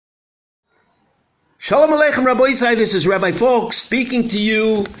Shalom Aleichem Rabbi. This is Rabbi Falk speaking to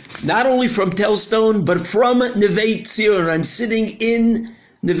you not only from Telstone but from Nevei Tzion. I'm sitting in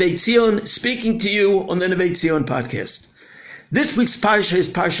Nevei Tzion speaking to you on the Nevei Tzion podcast. This week's parsha is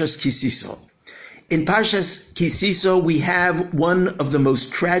Parshas Ki Siso. In Parshas Ki Siso we have one of the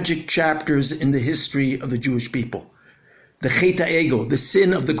most tragic chapters in the history of the Jewish people. The Chet HaEgel, the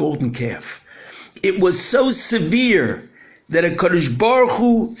sin of the golden calf. It was so severe that HaKadosh Baruch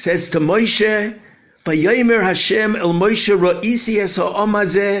Hu says to Moshe, Vayomer Hashem el Moshe ra'isi es ha'am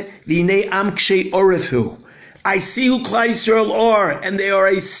hazeh v'hinei am kshei oref hu. I see who Klal Yisrael are, and they are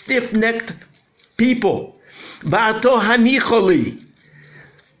a stiff-necked people. Va'ato hanicholi.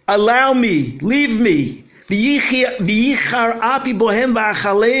 Allow me, leave me. V'yichar api bohem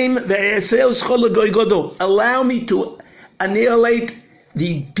v'achaleim v'eseu schol l'goy godol. Allow me to annihilate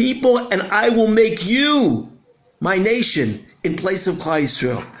the people, and I will make you my nation in place of Klal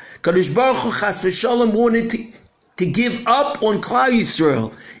Yisrael. Kadosh Baruch Hu Chas v'Shalom wanted to give up on Klal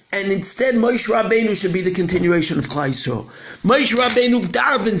Yisrael, and instead Moshe Rabbeinu should be the continuation of Klal Yisrael. Moshe Rabbeinu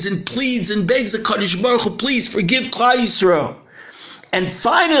davens and pleads and begs the Kadosh Baruch Hu, please forgive Klal Yisrael. And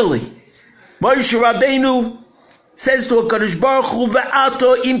finally, Moshe Rabbeinu says to Kadosh Baruch Hu,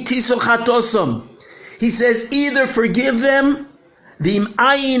 Ve'ato im tiso chatosam. He says, either forgive them, v'im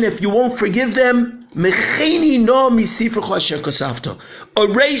ayin, if you won't forgive them,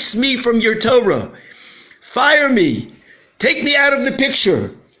 erase me from your Torah. Fire me. Take me out of the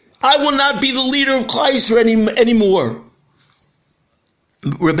picture. I will not be the leader of Klal Yisrael anymore.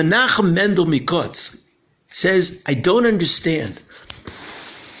 Rabbi Nachum Mendel Mikotz says, I don't understand.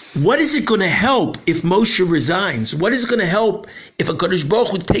 What is it going to help if Moshe resigns? What is it going to help if HaKadosh Baruch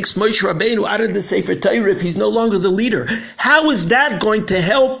Hu takes Moshe Rabbeinu out of the Sefer Torah if he's no longer the leader? How is that going to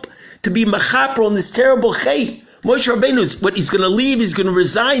help to be machaper on this terrible chait? Moshe Rabbeinu is what he's going to leave. He's going to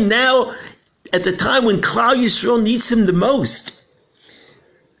resign now at the time when Klal Yisrael needs him the most.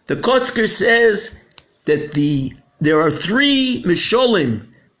 The Kotzker says that there are three misholim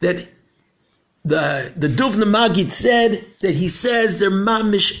that the Duvna Magid said that he says they're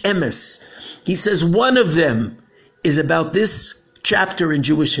mamish emes. He says one of them is about this chapter in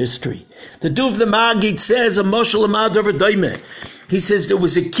Jewish history. The Duvna Magid says a moshel amad over doime. He says there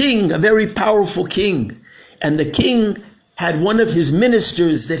was a king, a very powerful king, and the king had one of his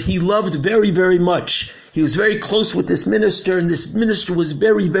ministers that he loved very, very much. He was very close with this minister, and this minister was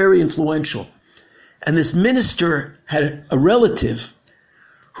very, very influential. And this minister had a relative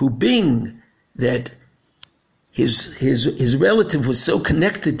who, being that his relative was so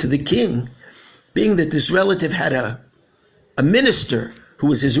connected to the king, being that this relative had a minister who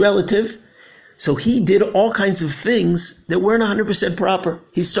was his relative, so he did all kinds of things that weren't 100% proper.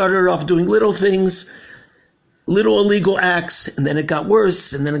 He started off doing little things, little illegal acts, and then it got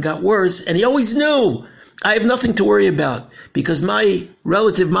worse, and then it got worse. And he always knew, I have nothing to worry about, because my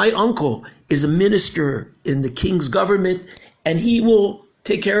relative, my uncle, is a minister in the king's government, and he will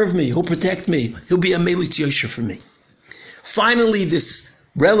take care of me. He'll protect me. He'll be a Melit Yosher for me. Finally, this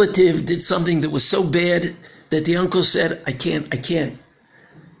relative did something that was so bad that the uncle said, I can't.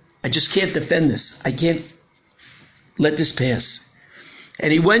 I just can't defend this. I can't let this pass.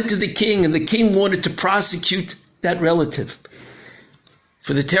 And he went to the king, and the king wanted to prosecute that relative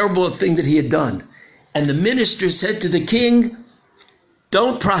for the terrible thing that he had done. And the minister said to the king,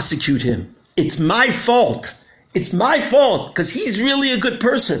 don't prosecute him. It's my fault. It's my fault, because he's really a good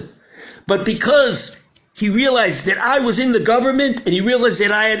person. But because he realized that I was in the government, and he realized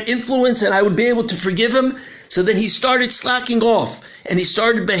that I had influence and I would be able to forgive him, so then he started slacking off. And he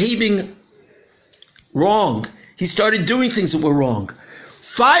started behaving wrong. He started doing things that were wrong.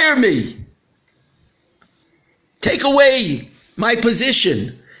 Fire me. Take away my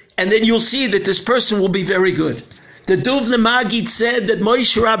position. And then you'll see that this person will be very good. The Duvna Magid said that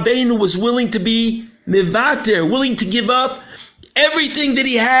Moshe Rabbeinu was willing to be mivater, willing to give up everything that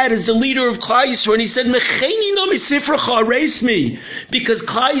he had as the leader of Klal Yisrael. And he said, Mecheni no misifracha, erase me. Because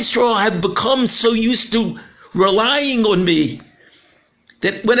Klal Yisrael had become so used to relying on me,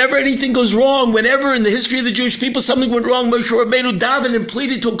 that whenever anything goes wrong, whenever in the history of the Jewish people something went wrong, Moshe Rabbeinu davened and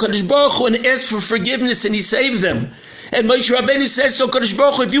pleaded to HaKadosh Baruch Hu and asked for forgiveness, and he saved them. And Moshe Rabbeinu says to HaKadosh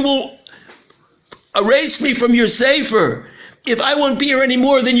Baruch Hu, if you will erase me from your Sefer, if I won't be here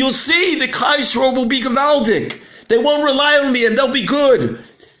anymore, then you'll see that Klal Yisrael will be gewaldig. They won't rely on me, and they'll be good.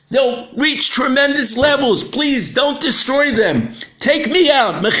 They'll reach tremendous levels. Please don't destroy them. Take me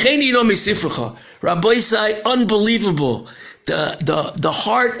out. Mecheni no misifracha. Rabbi say, unbelievable. The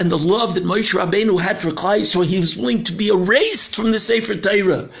heart and the love that Moshe Rabbeinu had for Klal Yisrael, he was willing to be erased from the Sefer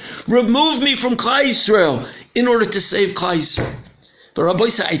Torah. Remove me from Klal Yisrael in order to save Klal Yisrael. But Rabbi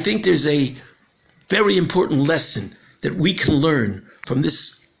say, I think there's a very important lesson that we can learn from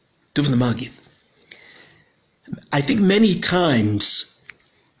this Duvna Magid. I think many times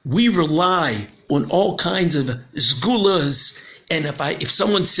we rely on all kinds of zgulas, and if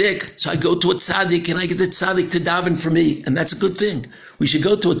someone's sick, so I go to a tzaddik and I get the tzaddik to daven for me, and that's a good thing. We should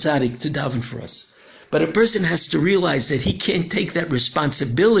go to a tzaddik to daven for us. But a person has to realize that he can't take that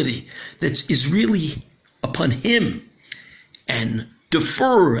responsibility that is really upon him and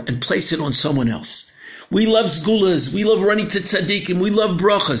defer and place it on someone else. We love zgulas, we love running to tzaddikim, we love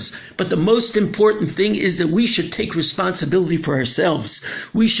brachas, but the most important thing is that we should take responsibility for ourselves.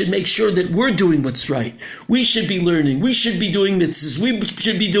 We should make sure that we're doing what's right. We should be learning, we should be doing mitzvahs, we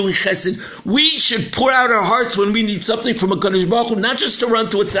should be doing chesed. We should pour out our hearts when we need something from a Kadosh Baruch Hu, not just to run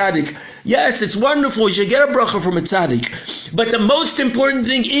to a tzaddik. Yes, it's wonderful, you should get a bracha from a tzaddik. But the most important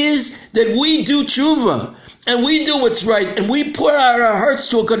thing is that we do tshuva. And we do what's right, and we pour out our hearts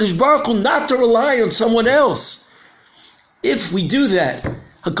to a Kadosh Baruch Hu, not to rely on someone else. If we do that,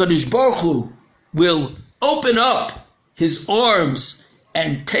 HaKadosh Baruch Hu will open up His arms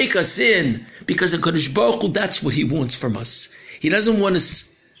and take us in, because HaKadosh Baruch Hu, that's what He wants from us. He doesn't want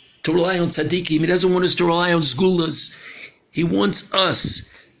us to rely on tzaddikim. He doesn't want us to rely on zgulas. He wants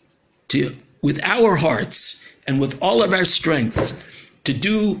us to, with our hearts and with all of our strength, to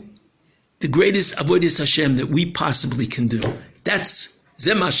do the greatest avodas Hashem that we possibly can do. That's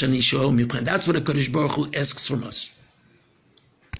what HaKadosh Baruch Hu asks from us.